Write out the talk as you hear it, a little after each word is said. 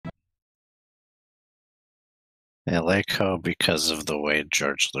I like how, because of the way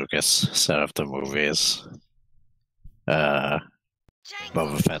George Lucas set up the movies, Boba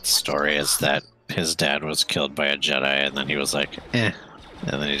Fett's story is that his dad was killed by a Jedi, and then he was like, eh.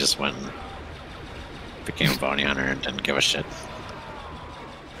 And then he just went and became a bounty hunter and didn't give a shit.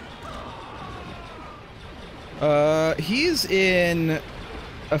 He's in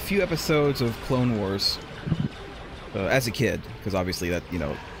a few episodes of Clone Wars as a kid, because obviously that, you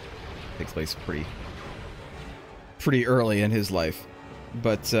know, takes place pretty early in his life.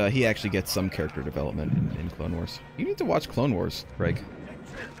 But he actually gets some character development in Clone Wars. You need to watch Clone Wars, Craig.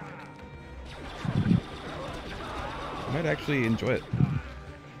 You might actually enjoy it.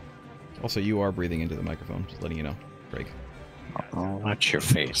 Also, you are breathing into the microphone, just letting you know, Craig. I'll watch your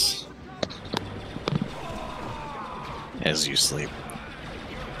face as you sleep.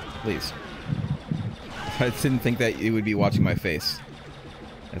 Please. I didn't think that you would be watching my face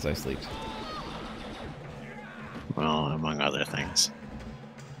as I sleep. Well, among other things.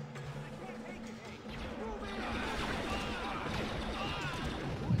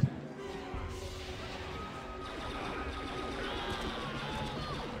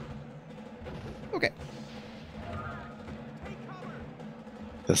 Okay.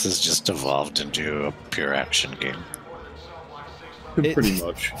 This has just evolved into a pure action game. Pretty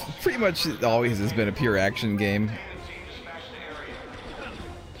much. Pretty much it always has been a pure action game.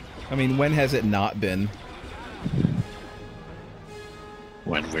 I mean, when has it not been?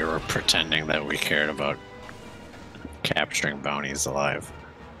 When we were pretending that we cared about capturing bounties alive.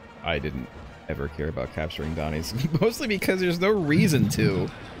 I didn't ever care about capturing bounties. Mostly because there's no reason to.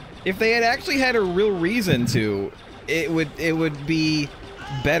 If they had actually had a real reason to, it would be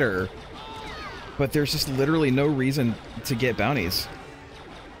better. But there's just literally no reason to get bounties.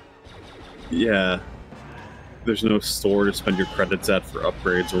 Yeah. There's no store to spend your credits at for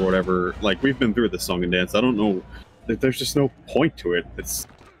upgrades or whatever. Like, we've been through this song and dance. I don't know. There's just no point to it. It's...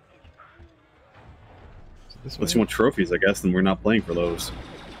 Unless you want trophies, I guess, then we're not playing for those.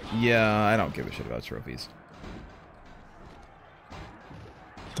 Yeah, I don't give a shit about trophies.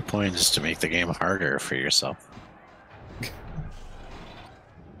 The point is to make the game harder for yourself.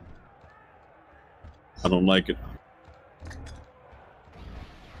 I don't like it.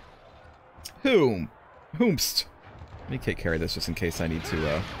 Whomst. Let me take care of this just in case I need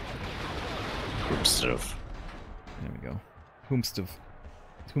to, Stuff. There we go.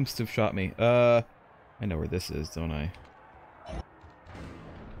 Whomst shot me. I know where this is, don't I?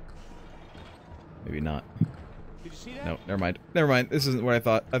 Maybe not. Did you see that? No, never mind. Never mind. This isn't what I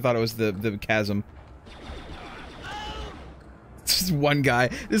thought. I thought it was the chasm. This one guy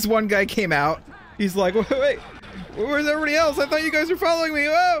came out. He's like, wait, where's everybody else? I thought you guys were following me.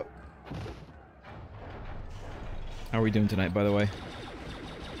 Whoa! How are we doing tonight, by the way?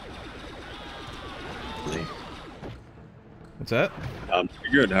 What's that?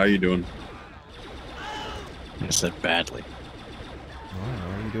 Good. How are you doing? I said badly.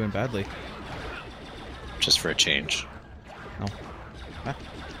 Why are you doing badly? Just for a change. Oh. Ah.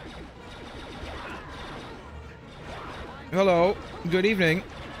 Hello. Good evening.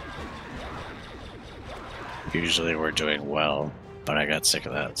 Usually we're doing well, but I got sick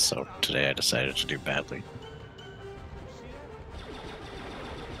of that, so today I decided to do badly.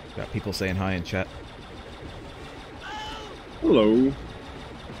 Got people saying hi in chat. Hello.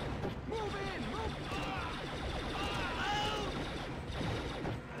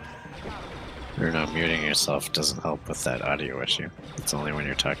 You're not muting yourself doesn't help with that audio issue. It's only when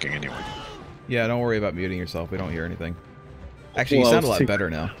you're talking anyway. Yeah, don't worry about muting yourself. We don't hear anything. Actually, you sound a lot better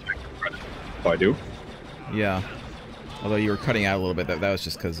now. Oh, I do? Yeah. Although you were cutting out a little bit. That was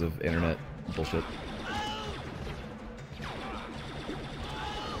just because of internet bullshit.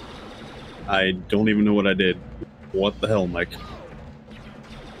 I don't even know what I did. What the hell, Mike?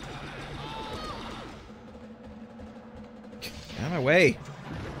 Get out of my way.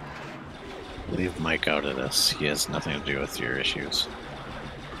 Leave Mike out of this. He has nothing to do with your issues.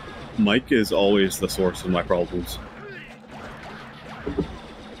 Mike is always the source of my problems.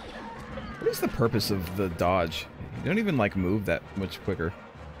 What is the purpose of the dodge? You don't even, like, move that much quicker.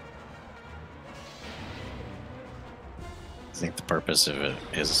 I think the purpose of it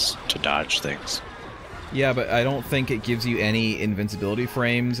is to dodge things. Yeah, but I don't think it gives you any invincibility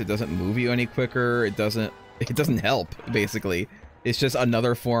frames. It doesn't move you any quicker. It doesn't help, basically. It's just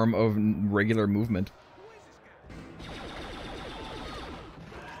another form of regular movement.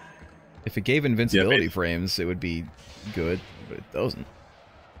 If it gave invincibility frames, it would be good, but it doesn't.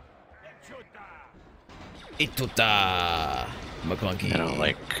 Ituta! McClunky. I don't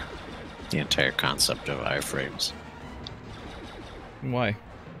like the entire concept of iframes. Why?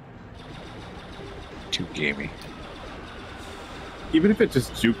 Too gamey. Even if it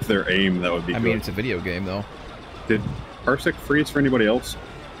just juked their aim, that would be good. I mean, it's a video game, though. Did Parsec freeze for anybody else?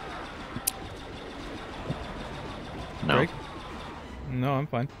 No. Greg? No, I'm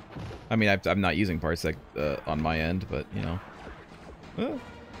fine. I mean, I'm not using Parsec on my end, but, you know.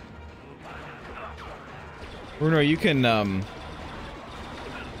 Bruno, you can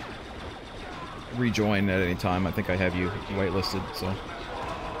rejoin at any time. I think I have you whitelisted, so.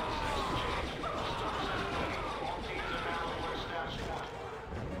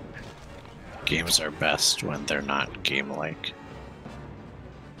 Games are best when they're not game-like.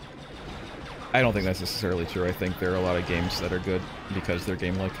 I don't think that's necessarily true. I think there are a lot of games that are good because they're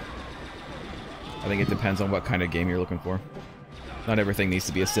game-like. I think it depends on what kind of game you're looking for. Not everything needs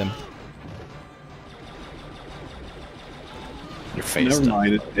to be a sim. Your face. Never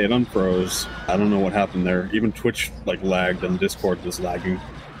mind, it unfroze. I don't know what happened there. Even Twitch like lagged and Discord was lagging.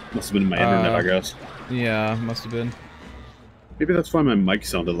 Must have been my internet, I guess. Yeah, must have been. Maybe that's why my mic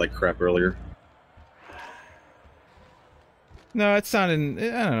sounded like crap earlier. No, it sounded...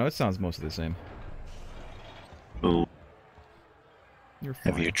 I don't know, it sounds mostly the same. Oh. You're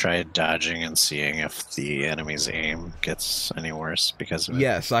fine. Have you tried dodging and seeing if the enemy's aim gets any worse because of it?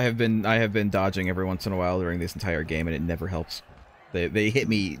 Yes, I have been dodging every once in a while during this entire game, and it never helps. They hit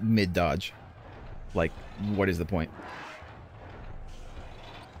me mid-dodge. Like, what is the point?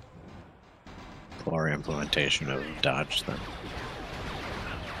 Poor implementation of dodge, then.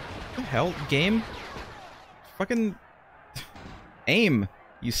 What the hell? Game? Fucking... aim,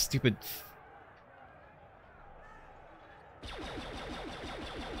 you stupid...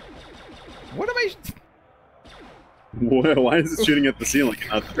 What am I... Why is it shooting at the ceiling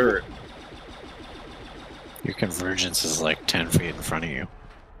and not the turret? Your convergence is like 10 feet in front of you.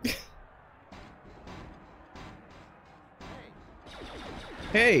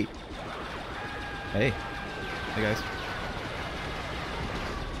 Hey! Hey. Hey, guys.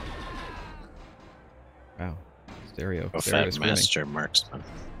 Wow. Stereo. Oh, Stereo Fat screening. Master Marksman.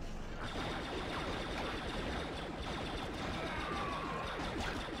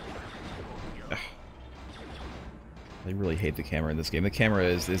 I really hate the camera in this game. The camera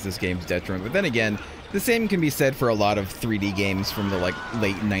is this game's detriment. But then again, the same can be said for a lot of 3D games from the like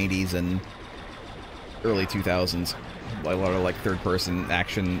late 90s and early 2000s. A lot of like third-person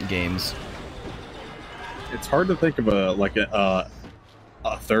action games. It's hard to think of a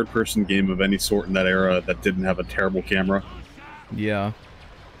third-person game of any sort in that era that didn't have a terrible camera. Yeah.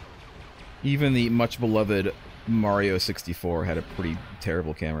 Even the much beloved Mario 64 had a pretty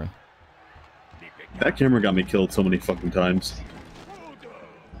terrible camera. That camera got me killed so many fucking times.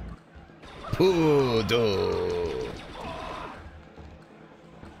 Pudo.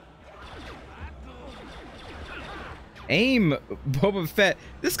 Aim, Boba Fett.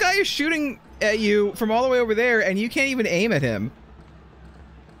 This guy is shooting at you from all the way over there, and you can't even aim at him.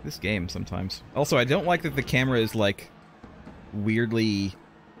 This game, sometimes. Also, I don't like that the camera is, like, weirdly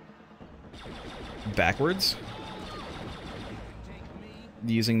backwards.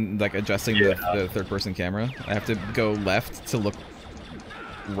 Using, like, adjusting the third-person camera. I have to go left to look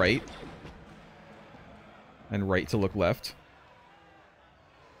right. And right to look left.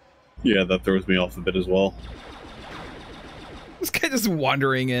 Yeah, that throws me off a bit as well. This guy just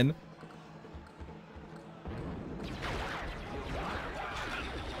wandering in.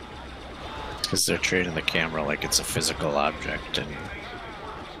 Because they're treating the camera like it's a physical object, and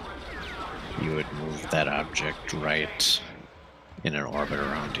you would move that object right in an orbit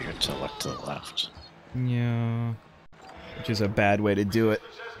around you to look to the left. Yeah. Which is a bad way to do it.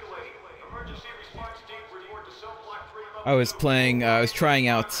 I was trying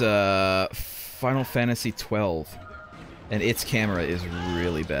out Final Fantasy 12, and its camera is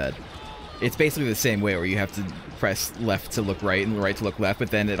really bad. It's basically the same way, where you have to press left to look right and right to look left,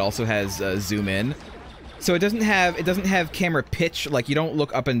 but then it also has zoom in. So it doesn't have camera pitch. Like, you don't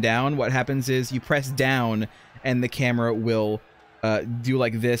look up and down. What happens is you press down, and the camera will do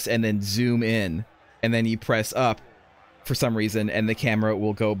like this and then zoom in, and then you press up for some reason, and the camera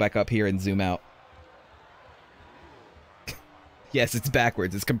will go back up here and zoom out. Yes, it's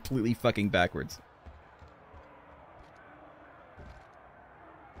backwards. It's completely fucking backwards.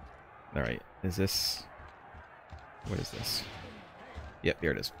 Alright, is this... What is this? Yep,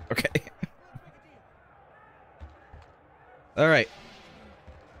 here it is. Okay. Alright.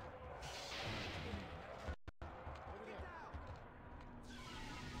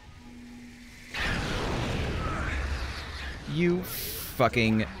 You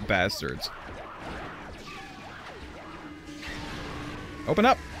fucking bastards. Open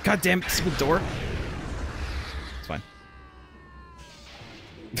up! Goddamn stupid door! It's fine.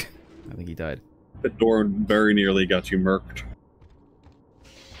 I think he died. The door very nearly got you murked.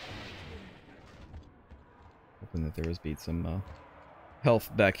 hoping that there was some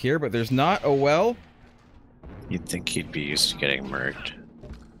health back here, but there's not. Oh well. You'd think he'd be used to getting murked.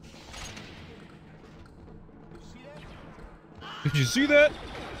 Did you see that?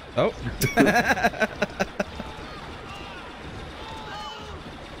 Oh.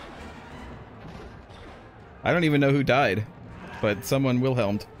 I don't even know who died, but someone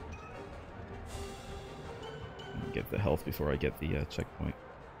Wilhelmed. Get the health before I get the checkpoint.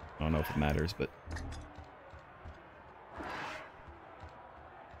 I don't know if it matters, but...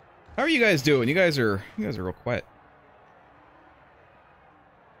 How are you guys doing? You guys are real quiet.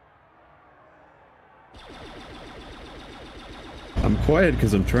 I'm quiet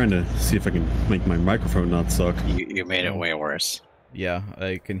because I'm trying to see if I can make my microphone not suck. You made it way worse. Yeah,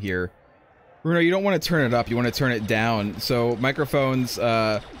 I can hear. Bruno, you don't want to turn it up, you want to turn it down. So microphones,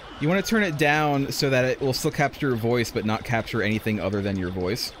 you want to turn it down so that it will still capture your voice, but not capture anything other than your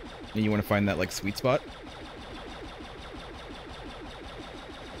voice. And you want to find that, like, sweet spot.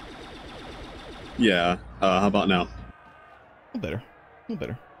 Yeah, how about now? A little better. A little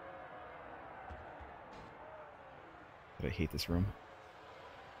better. But I hate this room.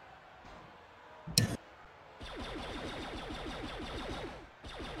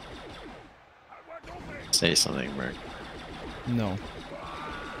 Say something, Merc. No.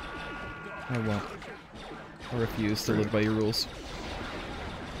 I won't. I refuse to live by your rules.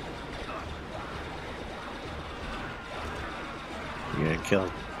 You're gonna kill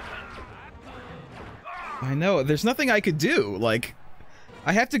him. I know. There's nothing I could do. Like,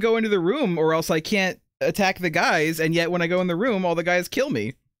 I have to go into the room or else I can't attack the guys, and yet when I go in the room, all the guys kill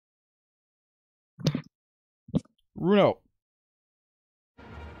me. Bruno.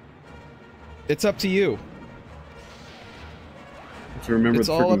 It's up to you. To remember it's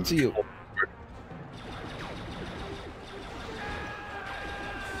all up to you.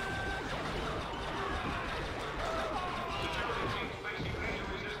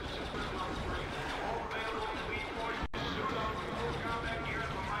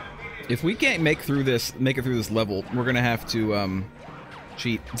 If we can't make it through this level, we're gonna have to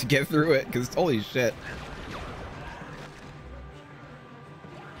cheat to get through it, because holy shit.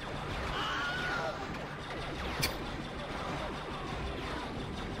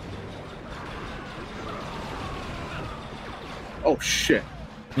 Oh shit.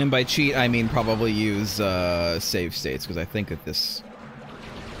 And by cheat, I mean probably use save states, because I think that this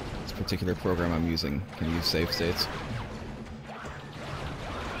particular program I'm using can use save states.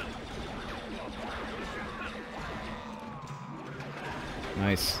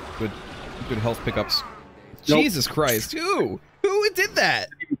 Nice. Good health pickups. Nope. Jesus Christ. Who did that?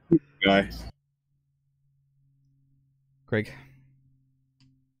 Guy. Craig.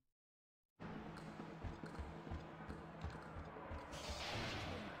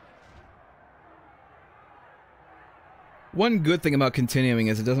 One good thing about continuing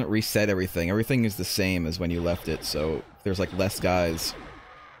is it doesn't reset everything. Everything is the same as when you left it, so there's like less guys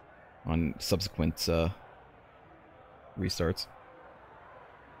on subsequent restarts.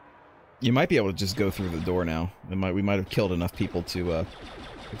 You might be able to just go through the door now. We might have killed enough people to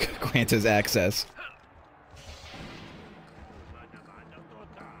grant us access.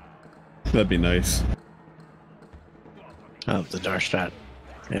 That'd be nice. Oh, the door shut.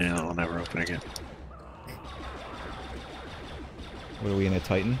 And it'll never open again. What are we in, a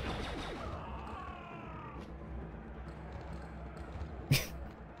Titan?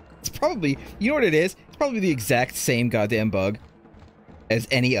 It's probably... You know what it is? It's probably the exact same goddamn bug as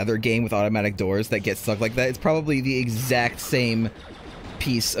any other game with automatic doors that gets stuck like that. It's probably the exact same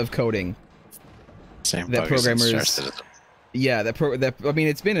piece of coding. Same that programmers... Yeah, I mean,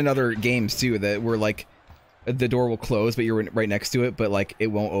 it's been in other games too, that where like the door will close, but you're right next to it, but like it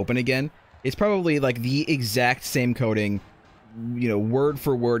won't open again. It's probably like the exact same coding, you know, word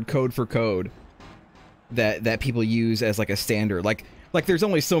for word, code for code, that people use as like a standard. Like there's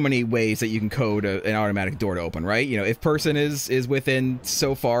only so many ways that you can code an automatic door to open, right? You know, if person is within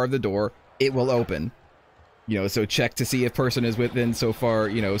so far of the door, it will open. You know, so check to see if person is within so far,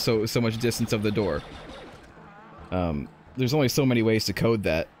 you know, so much distance of the door. There's only so many ways to code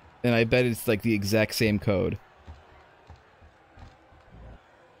that, and I bet it's like the exact same code.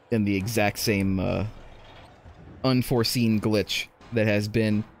 And the exact same unforeseen glitch that has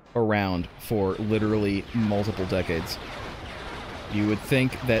been around for literally multiple decades. You would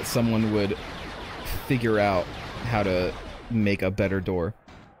think that someone would figure out how to make a better door.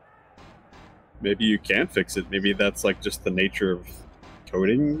 Maybe you can fix it. Maybe that's like just the nature of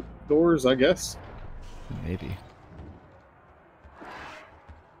coding doors, I guess. Maybe.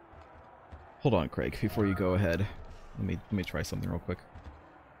 Hold on, Craig, before you go ahead. Let me try something real quick.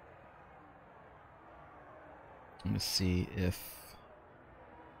 Let me see if...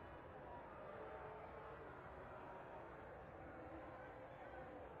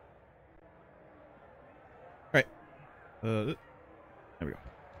 Alright. There we go.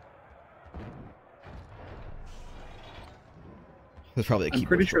 There's probably a I'm keyboard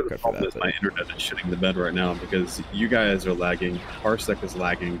pretty sure the shortcut problem for is that, my internet is shitting the bed right now because you guys are lagging, Parsec is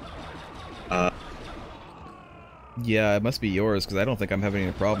lagging. Yeah, it must be yours, because I don't think I'm having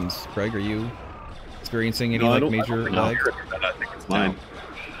any problems. Craig, are you experiencing any No, like major lag? I think it's mine.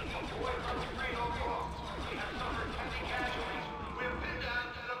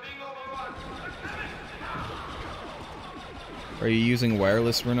 Are you using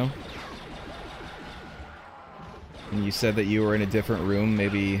wireless, Bruno? And you said that you were in a different room.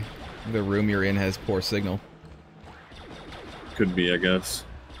 Maybe the room you're in has poor signal. Could be, I guess.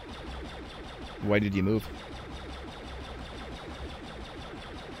 Why did you move?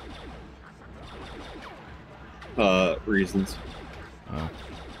 Reasons. Oh.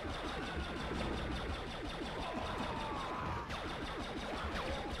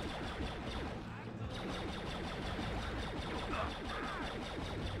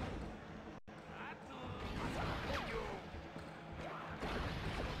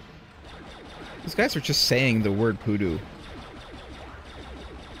 These guys are just saying the word poodoo.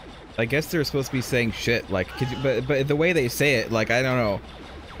 I guess they're supposed to be saying shit, like, but the way they say it, like, I don't know.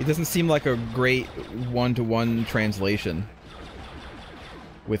 It doesn't seem like a great one-to-one translation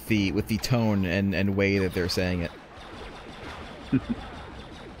with the tone and way that they're saying it.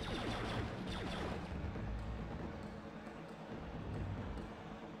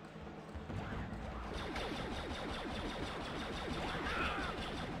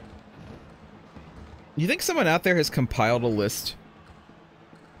 You think someone out there has compiled a list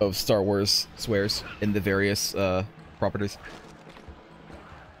of Star Wars swears in the various properties?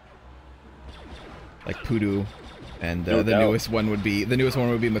 Like poodoo, and No the doubt. newest one would be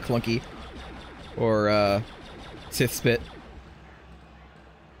McClunky, or Sith Spit,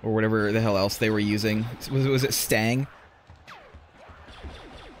 or whatever the hell else they were using. Was it Stang?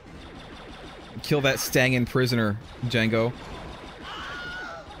 Kill that Stangen prisoner, Jango.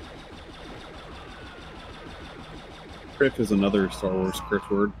 Criff is another Star Wars curse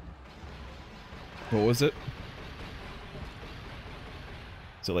word. What was it?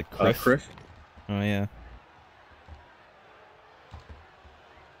 Is it like Criff? Criff? Oh yeah.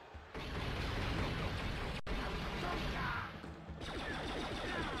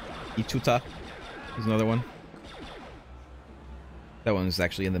 Ituta is another one. That one's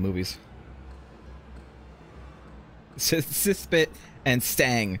actually in the movies. Sispit and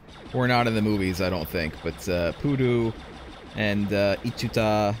Stang were not in the movies, I don't think, but Poodoo and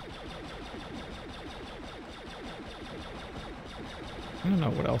Ituta. I don't know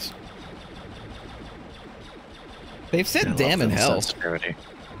what else. They've said damn and hell.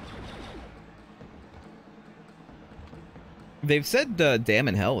 They've said damn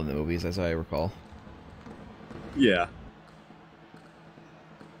and hell in the movies, as I recall. Yeah.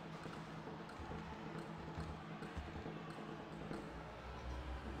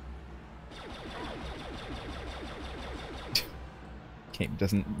 Game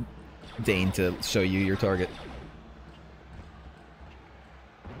doesn't deign to show you your target.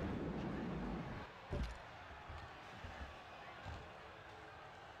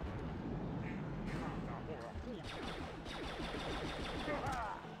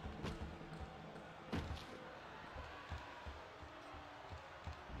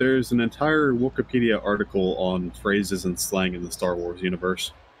 There's an entire Wikipedia article on phrases and slang in the Star Wars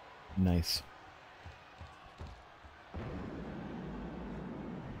universe. Nice.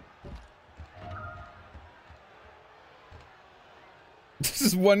 This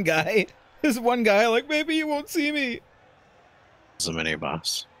is one guy. This one guy, like, maybe you won't see me. It's a mini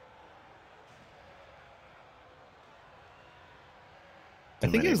boss. I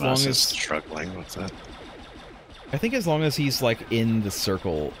think as long as struggling with that. I think as long as he's like in the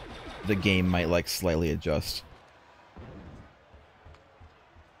circle, the game might like slightly adjust.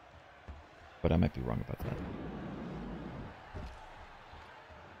 But I might be wrong about that.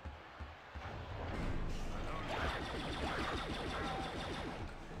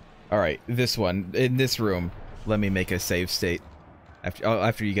 Alright, this one. In this room, let me make a save state.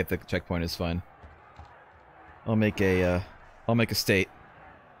 After you get the checkpoint is fine. I'll make a state.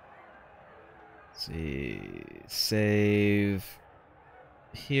 Let's see, save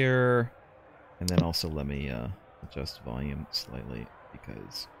here, and then also let me adjust volume slightly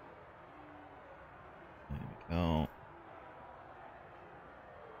because there we go.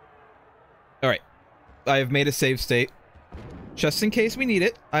 All right, I have made a save state. Just in case we need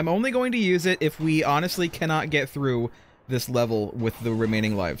it. I'm only going to use it if we honestly cannot get through this level with the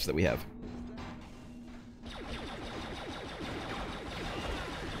remaining lives that we have.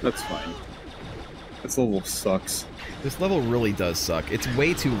 That's fine. This level sucks. This level really does suck. It's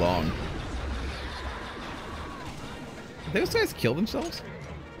way too long. Did those guys kill themselves?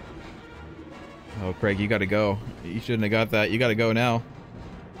 Oh, Craig, you gotta go. You shouldn't have got that. You gotta go now.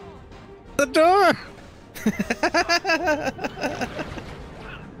 The door!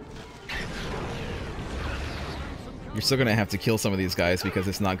 You're still gonna have to kill some of these guys because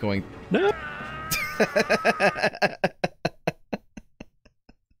it's not going... No!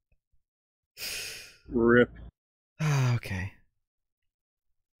 Rip. Okay.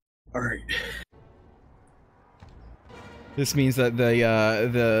 Alright. This means that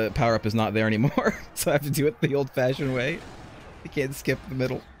the power-up is not there anymore, so I have to do it the old-fashioned way. I can't skip the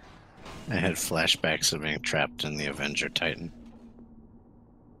middle. I had flashbacks of being trapped in the Avenger Titan.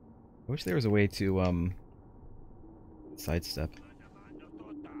 I wish there was a way to, sidestep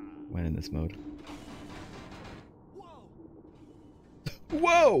when in this mode.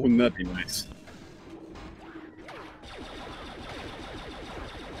 Whoa! Wouldn't that be nice?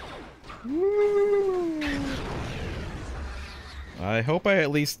 I hope I at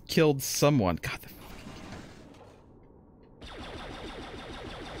least killed someone. God, the fucking...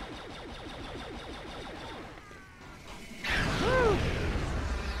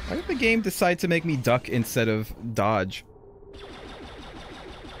 Why did the game decide to make me duck instead of dodge?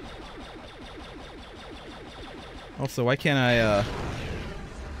 Also, why can't I,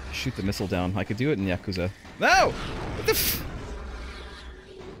 shoot the missile down? I could do it in Yakuza. No! What the f...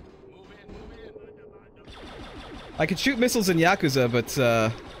 I could shoot missiles in Yakuza, but,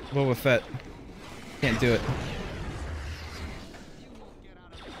 Boba Fett can't do it.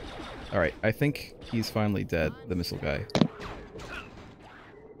 Alright, I think he's finally dead, the missile guy.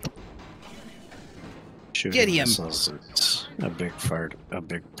 Shooting Get him! missiles is a big part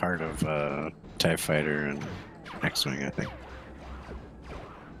of TIE Fighter and X-Wing, I think.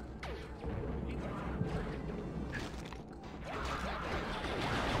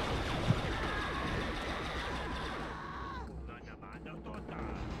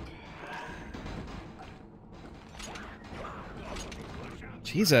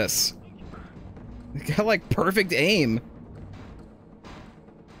 Jesus. They got like perfect aim.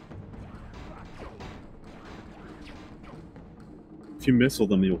 If you missile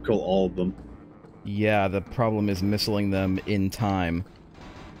them, you'll kill all of them. Yeah, the problem is missiling them in time.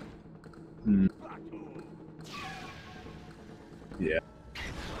 Hmm. Yeah.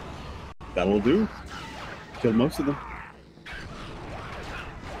 That'll do. Kill most of them.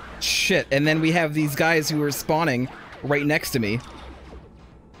 Shit, and then we have these guys who are spawning right next to me.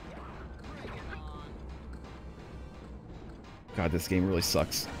 God, this game really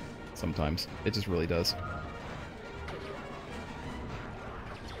sucks sometimes. It just really does.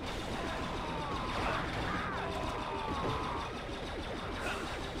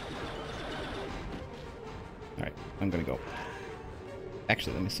 Alright, I'm gonna go.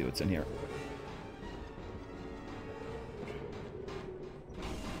 Actually, let me see what's in here.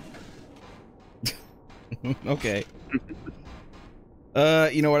 Okay.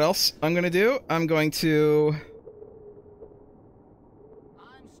 You know what else I'm gonna do? I'm going to...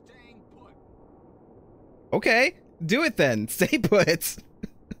 Okay, do it then. Stay put.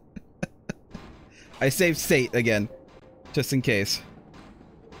 I saved state again, just in case.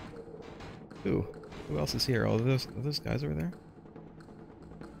 Ooh, who else is here? Oh, are those guys over there?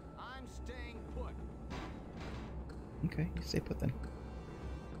 I'm staying put. Okay, you stay put then.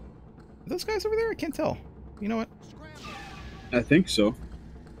 Are those guys over there? I can't tell. You know what? I think so.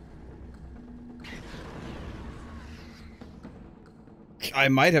 I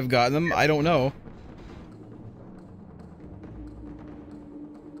might have gotten them. I don't know.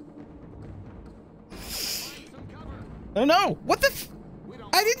 Oh no! What the f-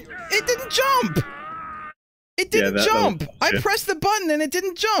 I didn't- it didn't jump! It didn't jump! I pressed the button and it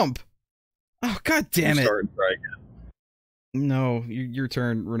didn't jump! Oh, god damn it. Start and try again. No, your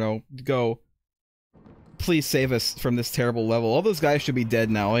turn, Renault. Go. Please save us from this terrible level. All those guys should be dead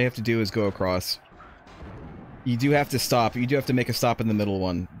now. All you have to do is go across. You do have to stop. You do have to make a stop in the middle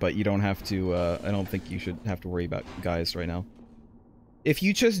one, but you don't have to, I don't think you should have to worry about guys right now. If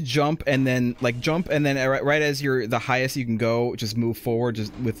you just jump and then, like, jump and then right as you're the highest you can go, just move forward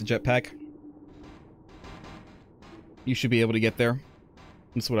just with the jetpack. You should be able to get there.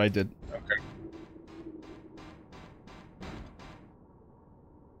 That's what I did. Okay.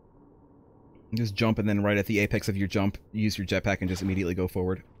 Just jump and then right at the apex of your jump, use your jetpack and just immediately go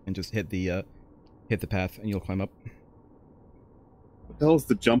forward and just hit the path and you'll climb up. the hell's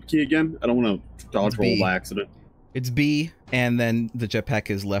the jump key again? I don't want to dodge It's roll B. by accident. It's B, and then the jetpack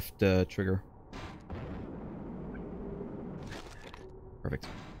is left trigger. Perfect.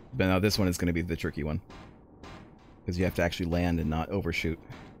 But now this one is going to be the tricky one. Because you have to actually land and not overshoot.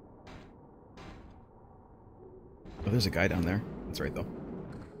 Oh, there's a guy down there. That's right, though.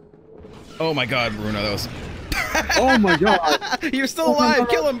 Oh my god, Bruno, that was... Oh my god! You're still alive!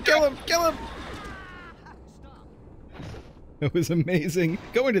 Kill him! Kill him! Kill him! It was amazing.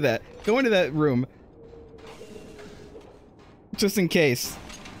 Go into that. Go into that room. Just in case.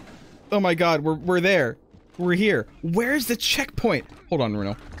 Oh my god, we're there. We're here. Where's the checkpoint? Hold on,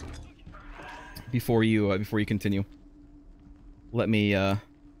 Bruno. Before you continue, let me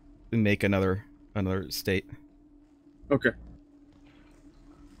make another state. Okay.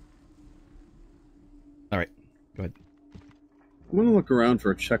 All right, go ahead. I'm gonna look around for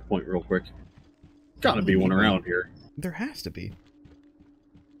a checkpoint real quick. Gotta be one around here. There has to be.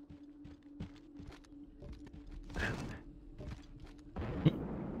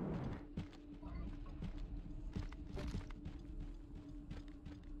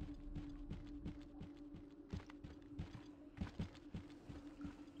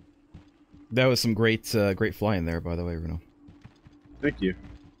 That was some great flying there, by the way, Bruno. Thank you.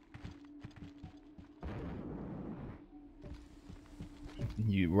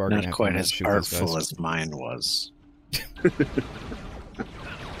 You are gonna Not have quite to as shoot those artful guys. as mine was.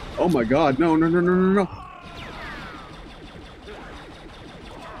 Oh my god, no, no, no, no, no, no.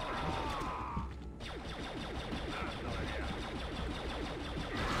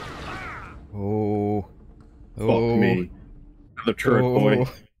 Oh. Fuck me. Another turret boy.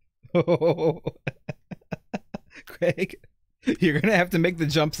 Oh. Craig, you're gonna have to make the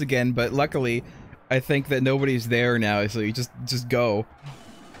jumps again, but luckily, I think that nobody's there now, so you just go.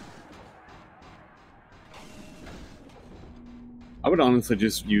 I would honestly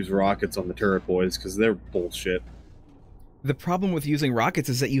just use rockets on the turret boys, because they're bullshit. The problem with using rockets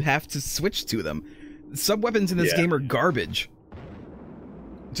is that you have to switch to them. Sub-weapons in this Yeah. game are garbage.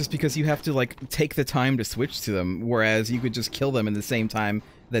 Just because you have to, like, take the time to switch to them, whereas you could just kill them in the same time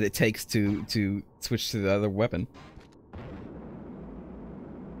that it takes to switch to the other weapon.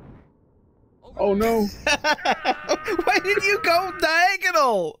 Oh no! Why did you go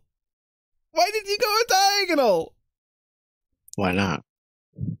diagonal? Why did you go diagonal? Why not?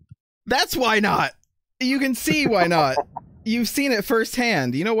 That's why not. You can see why not. You've seen it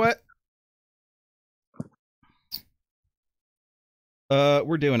firsthand. You know what?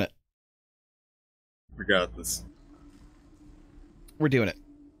 We're doing it. Forgot this. We're doing it.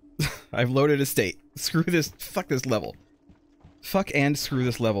 I've loaded a state. Screw this. Fuck this level. Fuck and screw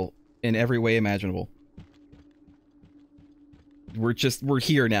this level in every way imaginable. We're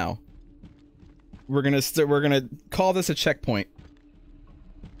here now. We're gonna call this a checkpoint.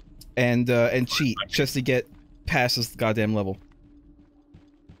 And cheat just to get past this goddamn level.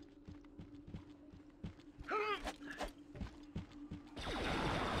 Come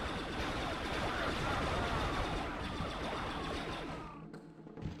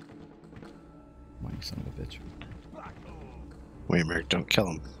on, you son of a bitch. Wait, Merc, don't kill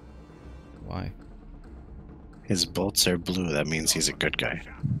him. Why? His bolts are blue, that means he's a good guy.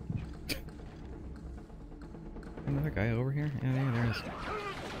 Another guy over here? Yeah, there is.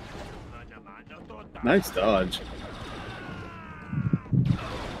 Nice dodge.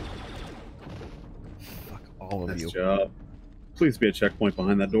 Fuck all of Nice you. job. Please be a checkpoint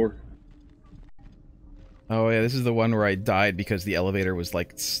behind that door. Oh yeah, this is the one where I died because the elevator was,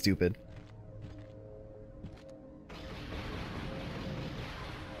 like, stupid.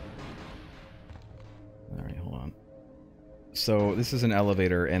 Alright, hold on. So, this is an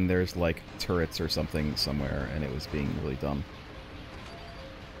elevator, and there's, like, turrets or something somewhere, and it was being really dumb.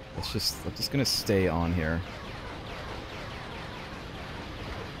 I'm just gonna stay on here.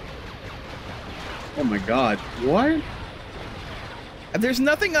 Oh my god. What? There's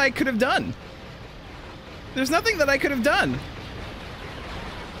nothing I could have done! There's nothing that I could have done!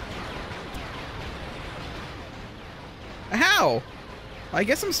 How? I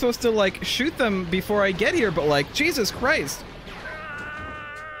guess I'm supposed to, like, shoot them before I get here, but, like, Jesus Christ!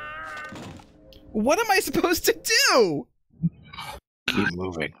 What am I supposed to do? Keep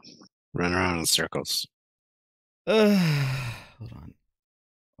moving. Run around in circles. Hold on.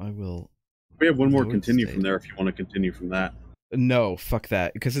 I will... We have one more Load continue state. from there if you want to continue from that. No, fuck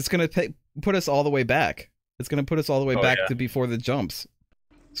that. Because it's gonna put us all the way back. It's gonna put us all the way Oh, back yeah. to before the jumps.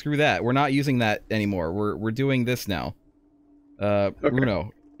 Screw that. We're not using that anymore. We're doing this now.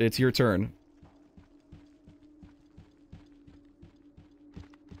 Bruno, it's your turn.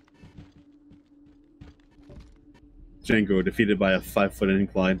 Jango defeated by a 5-foot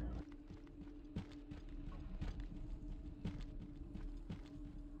incline.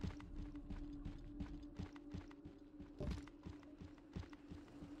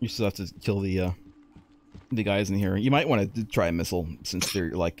 You still have to kill the guys in here. You might want to try a missile since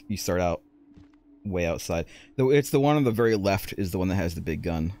they're like you start out way outside. Though it's the one on the very left is the one that has the big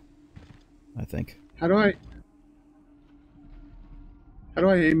gun. I think. How do I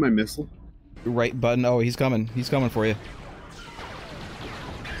aim my missile? Right button. Oh, he's coming. He's coming for you.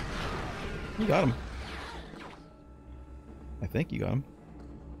 You got him. I think you got him.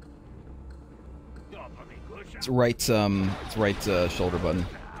 It's right. It's right shoulder button.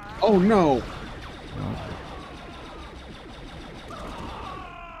 Oh no!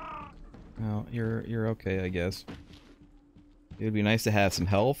 Well, you're okay, I guess. It would be nice to have some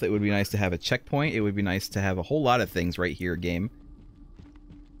health. It would be nice to have a checkpoint. It would be nice to have a whole lot of things right here, game.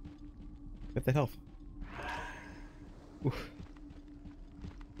 Get the health. Oof.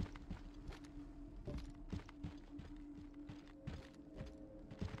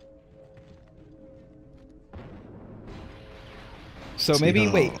 So maybe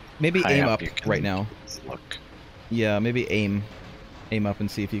wait, maybe aim up right now. Look. Yeah, maybe aim up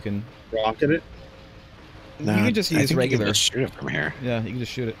and see if you can Rocket it? No, you can just use regular. You can just shoot it from here. Yeah, you can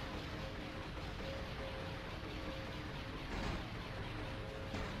just shoot it.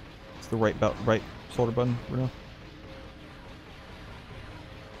 It's the right shoulder button, Bruno.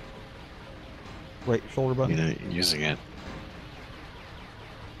 Right shoulder button. You're not using it.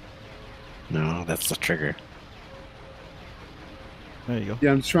 No, that's the trigger. There you go.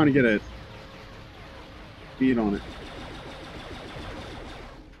 Yeah, I'm just trying to get a beat on it.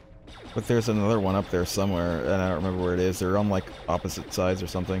 But there's another one up there somewhere, and I don't remember where it is. They're on like opposite sides or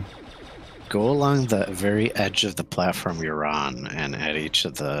something. Go along the very edge of the platform you're on, and at each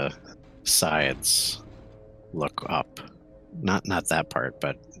of the sides, look up. Not that part,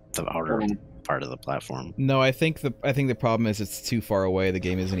 but the outer part of the platform. No, I think the problem is it's too far away. The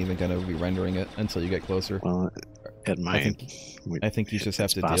game isn't even going to be rendering it until you get closer. Well, it might. I think you just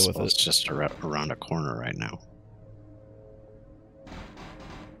have to deal with it. It's just around a corner right now.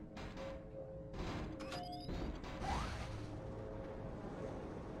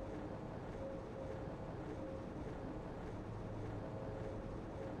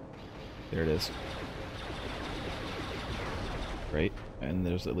 There it is. Right, and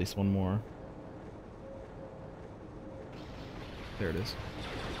there's at least one more. There it is.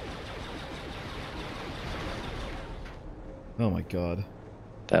 Oh my god.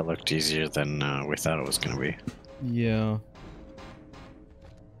 That looked easier than we thought it was going to be. Yeah.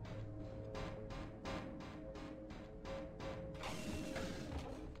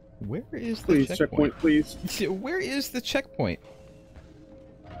 Where is the checkpoint? Please. Where is the checkpoint?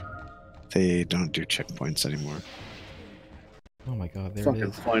 They don't do checkpoints anymore. Oh my god, there Fucking it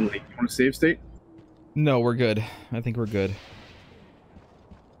is. finally. You want to save state? No, we're good. I think we're good.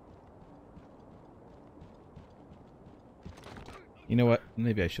 You know what?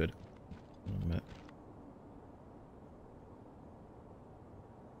 Maybe I should. Wait a minute.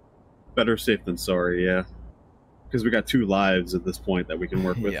 Better safe than sorry, yeah. Because we got 2 lives at this point that we can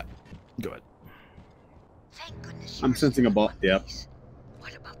work with. Yeah. Go ahead. Thank goodness I'm sensing a bot. Yep.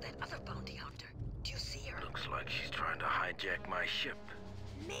 What about that other bounty hunter? Do you see her? Looks like she's trying to hijack my ship.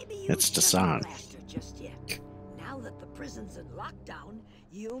 Maybe you It's shouldn't Dasan. blast her just yet. Now that the prison's in lockdown,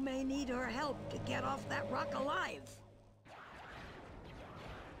 you may need her help to get off that rock alive.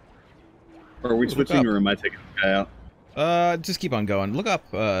 Are we switching or am I taking the guy out? Just keep on going. Look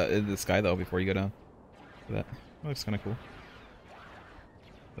up in the sky though before you go down. That looks kind of cool.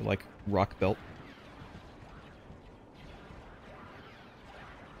 The, like rock belt.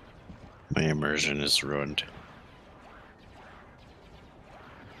 My immersion is ruined.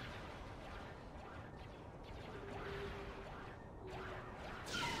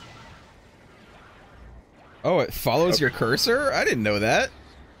 Oh, it follows your cursor? I didn't know that.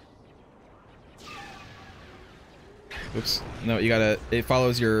 Oops. No, you gotta... It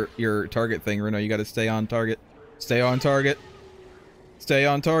follows your target thing, Runo. You gotta stay on target. Stay on target. Stay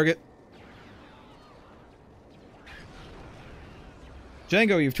on target.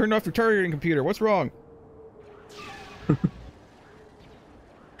 Jango, you've turned off your targeting computer. What's wrong?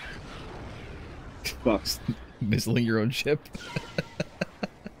 Fucks. Missiling your own ship.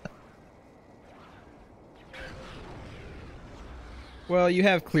 Well, you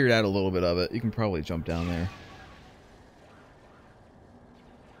have cleared out a little bit of it. You can probably jump down there.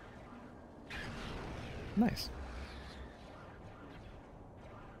 Nice.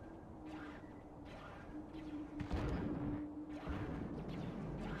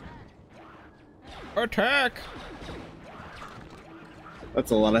 Attack!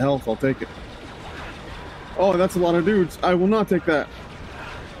 That's a lot of health. I'll take it. Oh, that's a lot of dudes. I will not take that.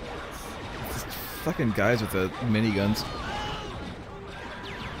 Just fucking guys with the miniguns.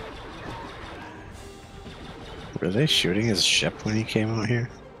 Were they shooting his ship when he came out here?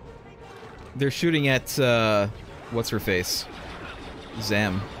 They're shooting at, what's her face?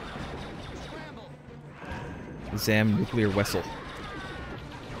 Zam. Zam nuclear vessel.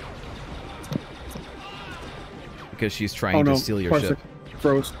 Because she's trying to steal your ship.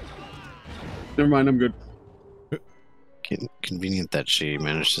 Froze. Never mind, I'm good. Convenient that she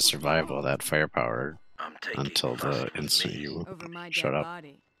managed to survive all that firepower I'm taking until the first instant me, you Over my showed dead up.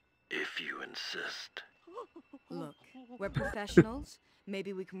 body. if you insist. Look, we're professionals.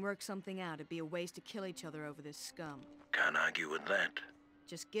 Maybe we can work something out. It'd be a waste to kill each other over this scum. Can't argue with that.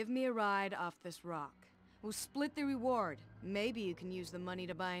 Just give me a ride off this rock. We'll split the reward. Maybe you can use the money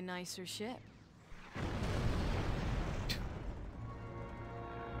to buy a nicer ship.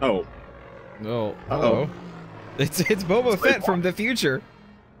 Oh. Oh, Uh-oh. It's Boba Fett from the future.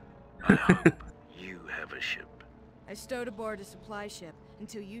 You have a ship. I stowed aboard a supply ship.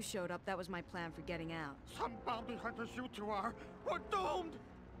 Until you showed up, that was my plan for getting out. Some bounty hunters you two are. We're doomed!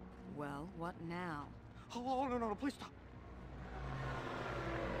 Well, what now? Oh, no, please stop.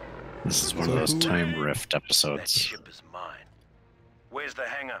 This is one of those time rift That episodes. ship is mine. Where's the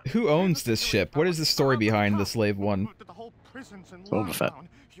hangar? Who owns this ship? What is the story behind the Slave One? The whole prison's in Boba Fett. lockdown.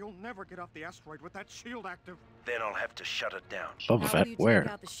 You'll never get off the asteroid with that shield active. Then I'll have to shut it down. Boba How Fett, will you where?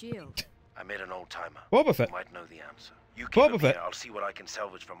 take out the shield? I made an old timer. Boba Fett. You might know the answer. You keep Boba him Fett. here. I'll see what I can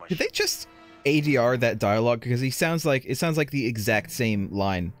salvage from my Did ship. they just ADR that dialogue? Because it sounds like the exact same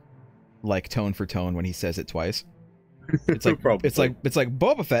line, like tone for tone when he says it twice. It's like Probably. it's like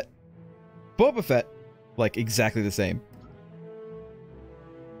Boba Fett, like exactly the same.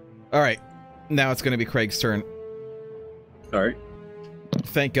 All right, now it's gonna be Craig's turn. Alright.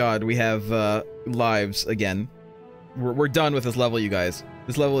 Thank God we have lives again. We're done with this level, you guys.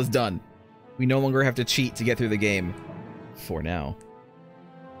 This level is done. We no longer have to cheat to get through the game. For now.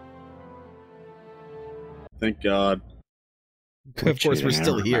 Thank God. Of course, we're Cheating, I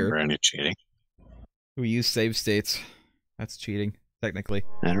still don't here. remember any cheating. We use save states. That's cheating, technically.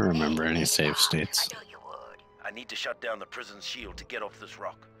 I don't remember any save states. I knew you would. I need to shut down the prison's shield to get off this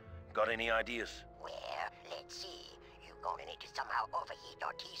rock. Got any ideas? Well, let's see. You're gonna need to somehow overheat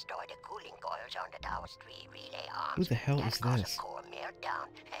or T-store the cooling coils on the Taos 3 relay arms. Who the hell is That'd cause this? a core meltdown.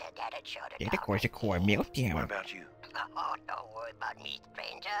 That'd shut it It down. cause a core What meltdown. about you? Oh, don't worry about me,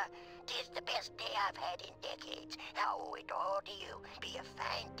 stranger. Tis the best day I've had in decades. I owe it all to you. Be a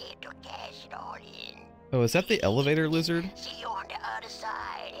fine day to cash it all in. Oh, is that the elevator lizard? See you on the other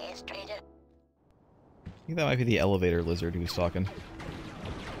side, stranger. I think that might be the elevator lizard who's talking.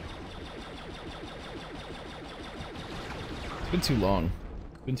 It's been too long.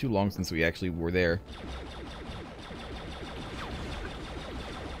 It's been too long since we actually were there.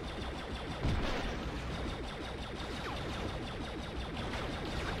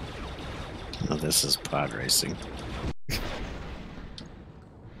 Oh, this is pod racing.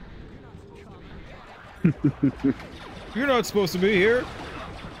 You're not supposed to be here.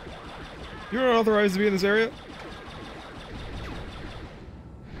 You're not authorized to be in this area.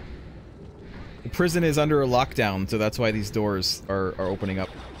 The prison is under a lockdown, so that's why these doors are opening up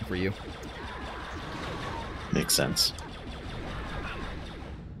for you. Makes sense.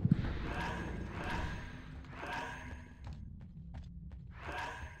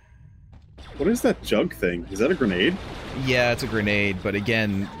 What is that jug thing? Is that a grenade? Yeah, it's a grenade, but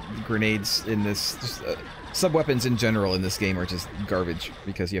again, grenades in this... sub-weapons in general in this game are just garbage,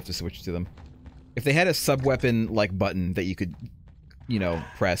 because you have to switch to them. If they had a sub-weapon, like, button that you could, you know,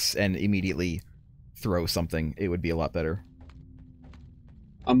 press and immediately throw something, it would be a lot better.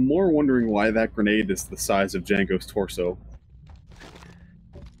 I'm more wondering why that grenade is the size of Jango's torso.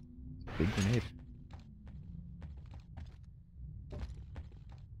 Big grenade.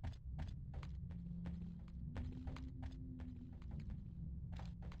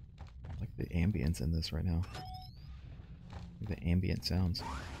 I like the ambience in this right now. I like the ambient sounds.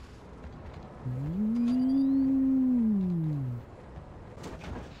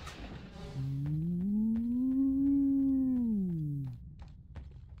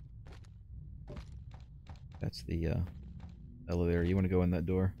 That's the elevator. You want to go in that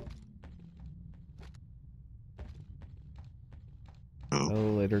door? Oh,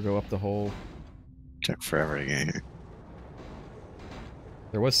 Elevator, go up the hole. took forever to get here.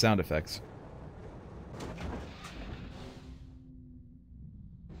 There was sound effects.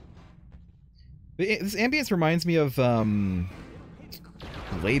 This ambience reminds me of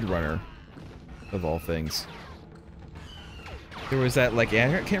Blade Runner, of all things. There was that, like, I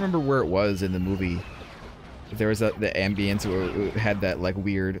can't remember where it was in the movie. There was the ambience where it had that, like,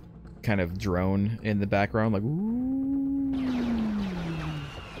 weird kind of drone in the background, like, ooh.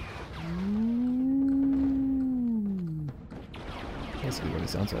 Basically what it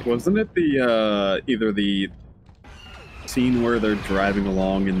sounds like. Wasn't it the, either the scene where they're driving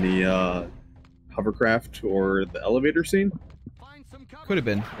along in the, hovercraft or the elevator scene? Could have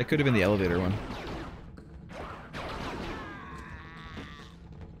been. It could have been the elevator one.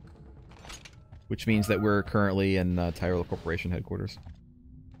 Which means that we're currently in Tyrell Corporation headquarters.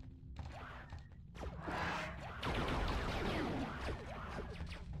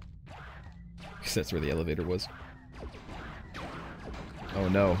 Because that's where the elevator was. Oh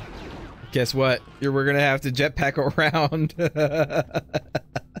no. Guess what? We're gonna have to jetpack around.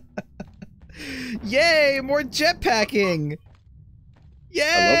 Yay! More jetpacking! Yay!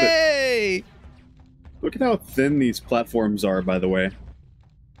 I love it. Look at how thin these platforms are, by the way.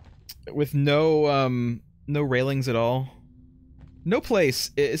 With no, no railings at all. No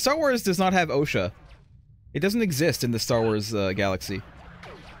place. Star Wars does not have OSHA. It doesn't exist in the Star Wars galaxy.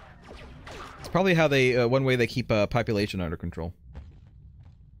 It's probably how they, one way they keep population under control.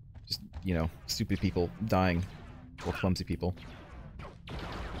 Just, you know, stupid people dying. Or clumsy people.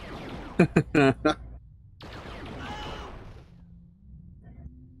 Looks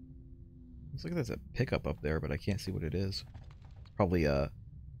like there's a pickup up there, but I can't see what it is. Probably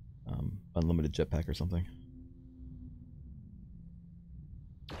unlimited jetpack or something.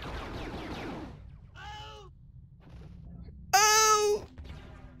 Oh!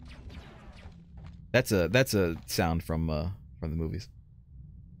 That's a sound from the movies.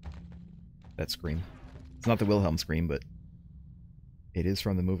 That scream. It's not the Wilhelm scream, but it is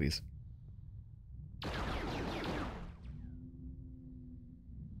from the movies.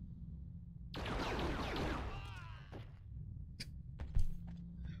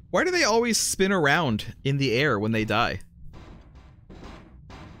 Why do they always spin around in the air when they die?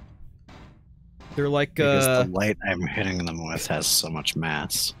 They're like, because the light I'm hitting them with has so much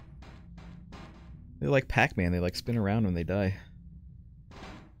mass. They're like Pac-Man. They like spin around when they die.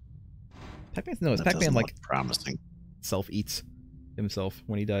 Pac-Man, no, it's That Pac-Man doesn't like look promising. self-eats himself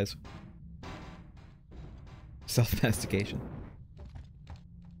when he dies. Self-mastication.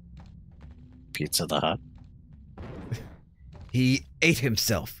 Pizza the Hut. He ate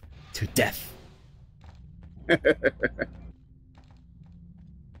himself to death.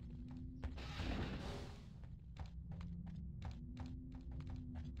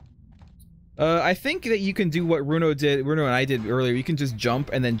 I think that you can do what Runo and I did earlier. You can just jump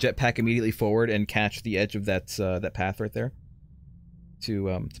and then jetpack immediately forward and catch the edge of that that path right there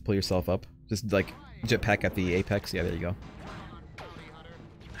to pull yourself up. Just like jetpack at the apex. Yeah, there you go.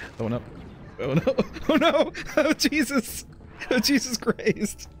 Oh no! Oh no! Oh no! Oh Jesus! Oh Jesus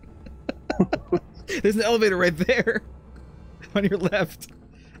Christ! There's an elevator right there on your left.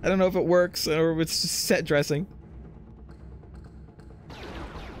 I don't know if it works or if it's just set dressing.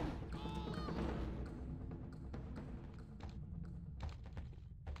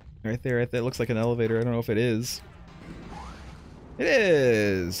 Right there, it looks like an elevator. I don't know if it is. It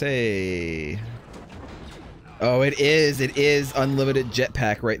is! Hey! Oh, it is! It is unlimited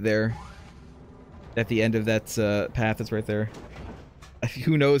jetpack right there. At the end of that path that's right there.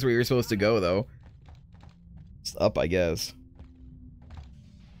 Who knows where you're supposed to go, though. It's up, I guess.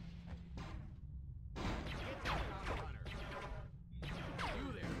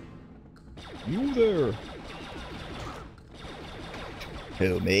 You there!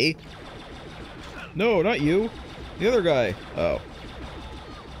 Who, me? No, not you. The other guy. Oh.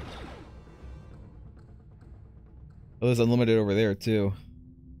 Oh, there's unlimited over there, too.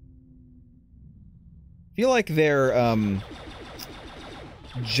 I feel like their,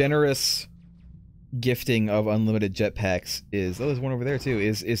 generous gifting of unlimited jetpacks is... Oh, there's one over there, too.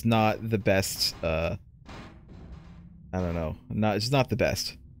 Is not the best, I don't know. It's not the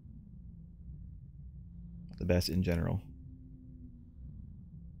best. The best in general.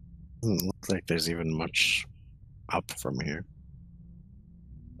 Doesn't look like there's even much up from here.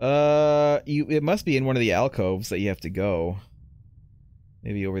 It must be in one of the alcoves that you have to go.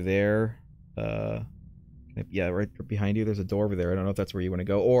 Maybe over there. Yeah, right behind you. There's a door over there. I don't know if that's where you want to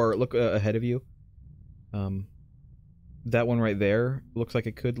go. Or look ahead of you. That one right there looks like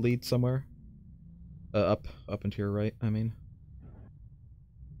it could lead somewhere. Up and to your right. I mean,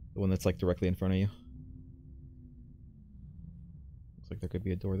 the one that's like directly in front of you. Looks like there could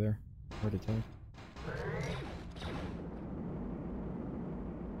be a door there. Hard to tell.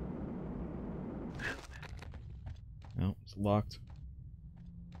 No, it's locked.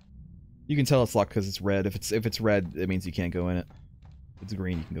 You can tell it's locked because it's red. If it's red, it means you can't go in it. It's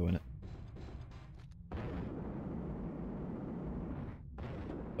green, you can go in it.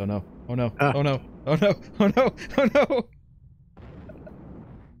 Oh no. Oh no. Ah. Oh no. Oh no. Oh no. Oh no.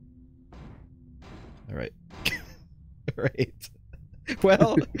 Alright. Alright.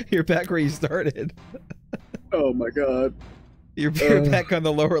 Well, you're back where you started. Oh my god. You're back on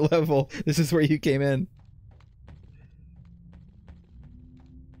the lower level. This is where you came in.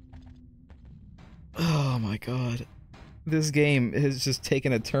 Oh my god. This game has just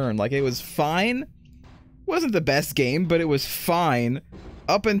taken a turn. Like, it was fine. Wasn't the best game, but it was fine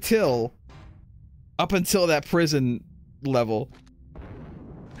up until that prison level.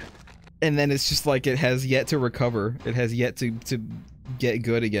 And then it's just like it has yet to recover. It has yet to get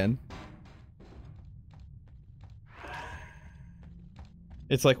good again.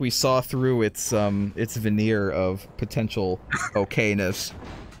 It's like we saw through its veneer of potential okayness,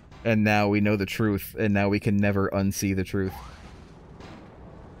 and now we know the truth, and now we can never unsee the truth.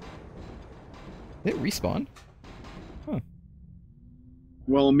 Did it respawn? Huh.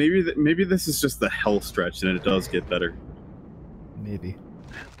 Well, maybe this is just the hell stretch, and it does get better. Maybe.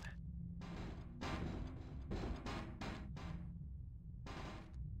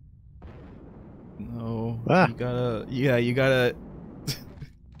 No, you gotta.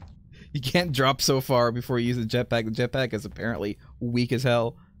 You can't drop so far before you use the jetpack. The jetpack is apparently weak as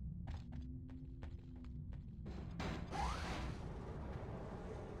hell.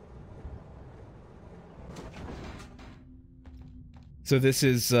 So this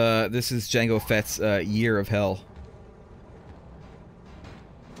is Jango Fett's year of hell.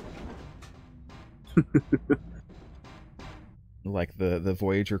 Like the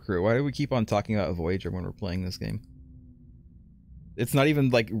Voyager crew. Why do we keep on talking about Voyager when we're playing this game? It's not even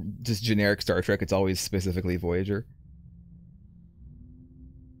like just generic Star Trek, it's always specifically Voyager.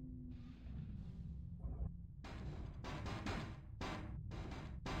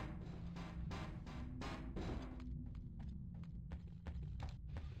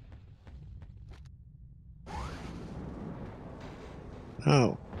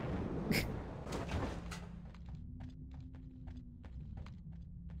 Oh.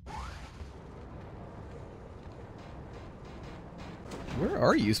 Where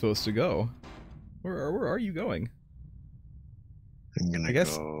are you supposed to go? Where are you going? I'm gonna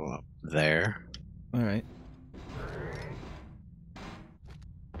go up there. Alright.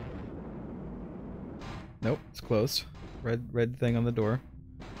 Nope, it's closed. Red thing on the door.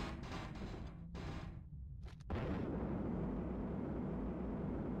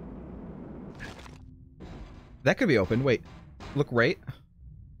 That could be open. Wait. Look right.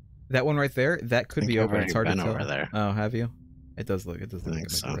 That one right there, that could be open. It's hard to tell. Over there. Oh, have you? It does look like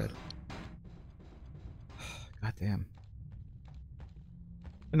so. red. God damn.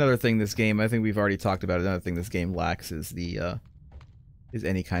 Another thing this game, I think we've already talked about it, another thing this game lacks is is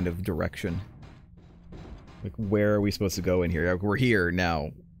any kind of direction. Like, where are we supposed to go in here? We're here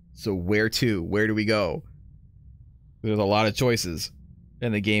now. So where to? Where do we go? There's a lot of choices.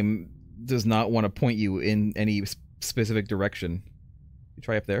 And the game does not want to point you in any specific direction. You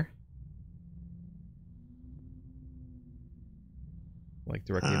try up there? Like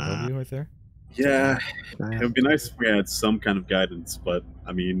directly above you right there? Yeah, it would be nice if we had some kind of guidance, but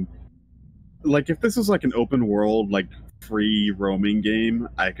I mean, like if this was like an open world, like free roaming game,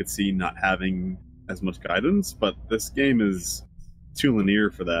 I could see not having as much guidance, but this game is too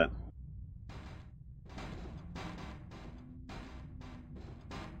linear for that.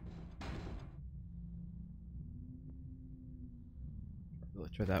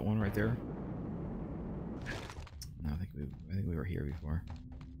 Let's try that one right there. No, I think we were here before.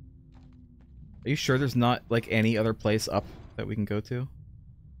 Are you sure there's not like any other place up that we can go to?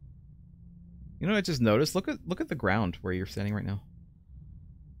 You know what I just noticed? Look at the ground where you're standing right now.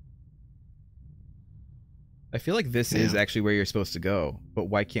 I feel like this is actually where you're supposed to go, but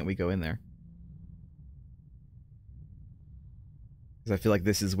why can't we go in there? Because I feel like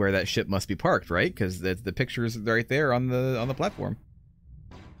this is where that ship must be parked, right? Because the picture's right there on the platform.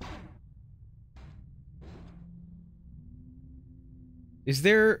 Is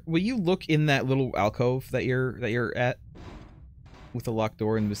there? Will you look in that little alcove that you're at with the locked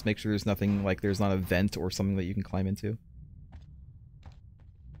door and just make sure there's nothing, like there's not a vent or something that you can climb into?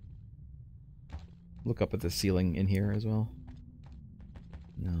 Look up at the ceiling in here as well.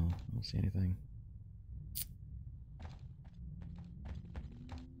 No, I don't see anything.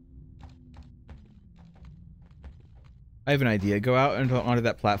 I have an idea. Go out onto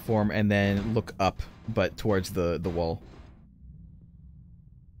that platform and then look up, but towards the wall.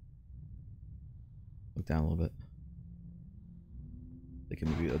 Look down a little bit. They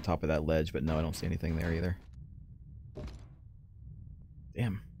can be at the top of that ledge, but no, I don't see anything there either.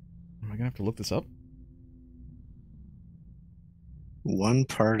 Damn. Am I gonna have to look this up? One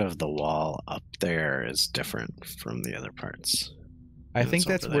part of the wall up there is different from the other parts. I And think it's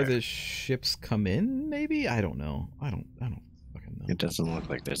that's over where there. the ships come in, maybe? I don't know. I don't fucking know. It doesn't look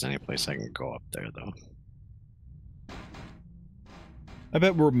like there's any place I can go up there, though. I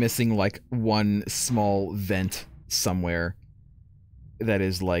bet we're missing, like, one small vent somewhere that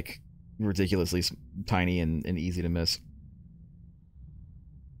is, like, ridiculously tiny and easy to miss.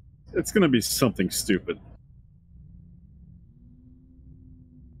 It's gonna be something stupid.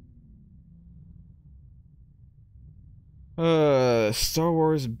 Star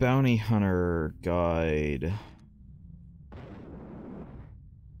Wars Bounty Hunter Guide.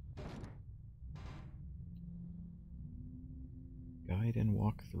 Guide and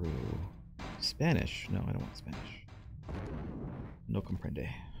walkthrough. Spanish. No, I don't want Spanish. No comprende.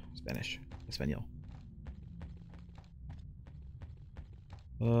 Spanish. Espanol.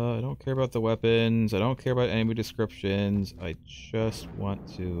 I don't care about the weapons. I don't care about enemy descriptions. I just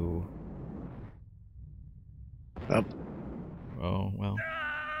want to... Oh, Oh, well.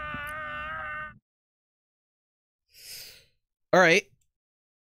 Alright.